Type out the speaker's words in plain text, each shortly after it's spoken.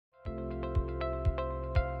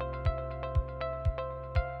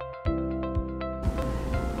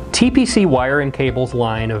TPC Wire and Cables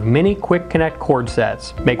line of mini Quick-Connex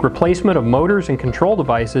Cordsets make replacement of motors and control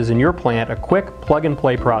devices in your plant a quick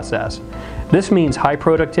plug-and-play process. This means high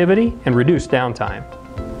productivity and reduced downtime.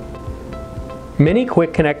 Mini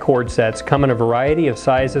Quick-Connex Cordsets come in a variety of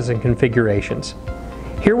sizes and configurations.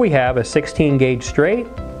 Here we have a 16-gauge straight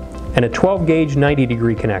and a 12-gauge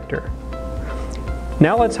 90-degree connector.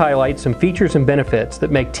 Now let's highlight some features and benefits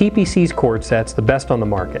that make TPC's Cordsets the best on the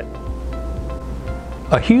market.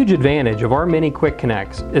 A huge advantage of our mini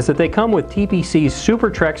Quick-Connex is that they come with TPC's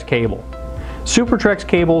Super-Trex cable. Super-Trex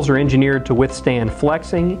cables are engineered to withstand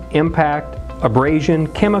flexing, impact, abrasion,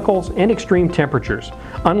 chemicals, and extreme temperatures,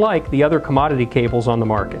 unlike the other commodity cables on the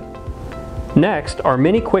market. Next, our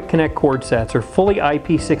mini Quick-Connex Cordsets are fully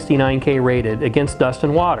IP69K rated against dust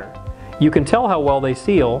and water. You can tell how well they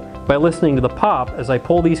seal by listening to the pop as I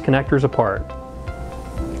pull these connectors apart.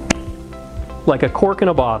 Like a cork in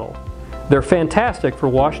a bottle. They're fantastic for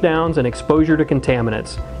washdowns and exposure to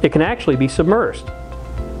contaminants. It can actually be submersed.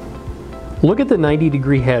 Look at the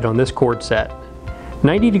 90-degree head on this cord set.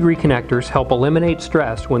 90-degree connectors help eliminate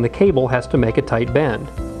stress when the cable has to make a tight bend.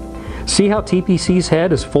 See how TPC's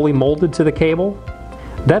head is fully molded to the cable?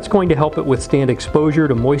 That's going to help it withstand exposure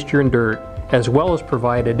to moisture and dirt, as well as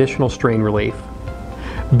provide additional strain relief.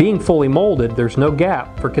 Being fully molded, there's no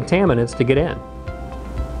gap for contaminants to get in.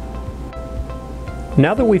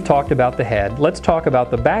 Now that we've talked about the head, let's talk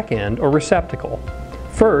about the back end or receptacle.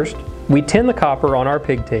 First, we tin the copper on our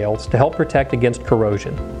pigtails to help protect against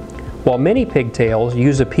corrosion. While many pigtails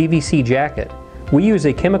use a PVC jacket, we use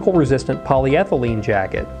a chemical-resistant polyethylene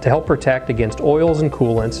jacket to help protect against oils and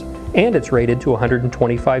coolants, and it's rated to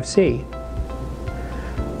 125C.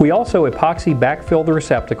 We also epoxy backfill the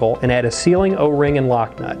receptacle and add a sealing O-ring and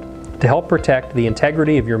lock nut to help protect the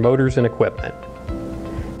integrity of your motors and equipment.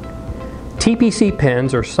 TPC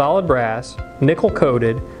pins are solid brass,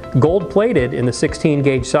 nickel-coated, gold-plated in the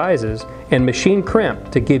 16-gauge sizes, and machine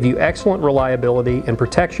crimped to give you excellent reliability and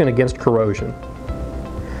protection against corrosion.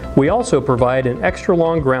 We also provide an extra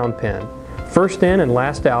long ground pin, first in and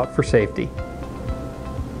last out for safety.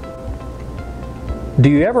 Do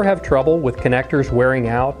you ever have trouble with connectors wearing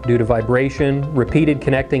out due to vibration, repeated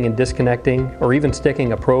connecting and disconnecting, or even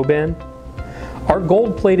sticking a probe in? Our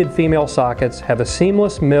gold-plated female sockets have a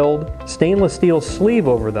seamless milled stainless steel sleeve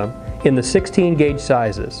over them in the 16-gauge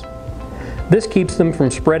sizes. This keeps them from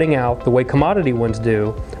spreading out the way commodity ones do,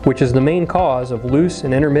 which is the main cause of loose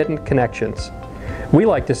and intermittent connections. We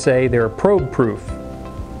like to say they're probe-proof.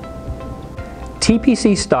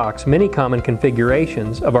 TPC stocks many common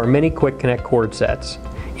configurations of our mini Quick-Connex Cordsets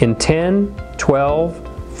in 10,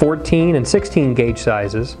 12, 14, and 16-gauge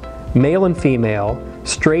sizes, male and female,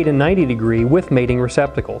 straight and 90-degree with mating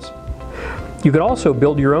receptacles. You could also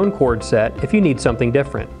build your own cord set if you need something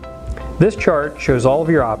different. This chart shows all of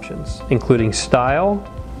your options, including style,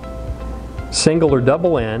 single or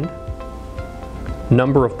double end,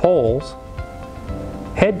 number of poles,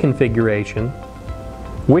 head configuration,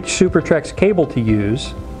 which Super-Trex cable to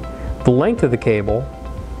use, the length of the cable,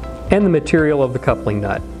 and the material of the coupling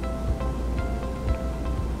nut.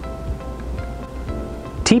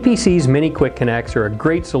 TPC's mini Quick-Connex are a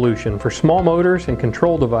great solution for small motors and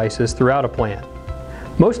control devices throughout a plant.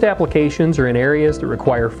 Most applications are in areas that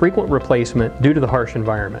require frequent replacement due to the harsh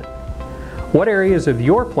environment. What areas of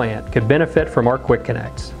your plant could benefit from our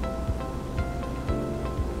Quick-Connex?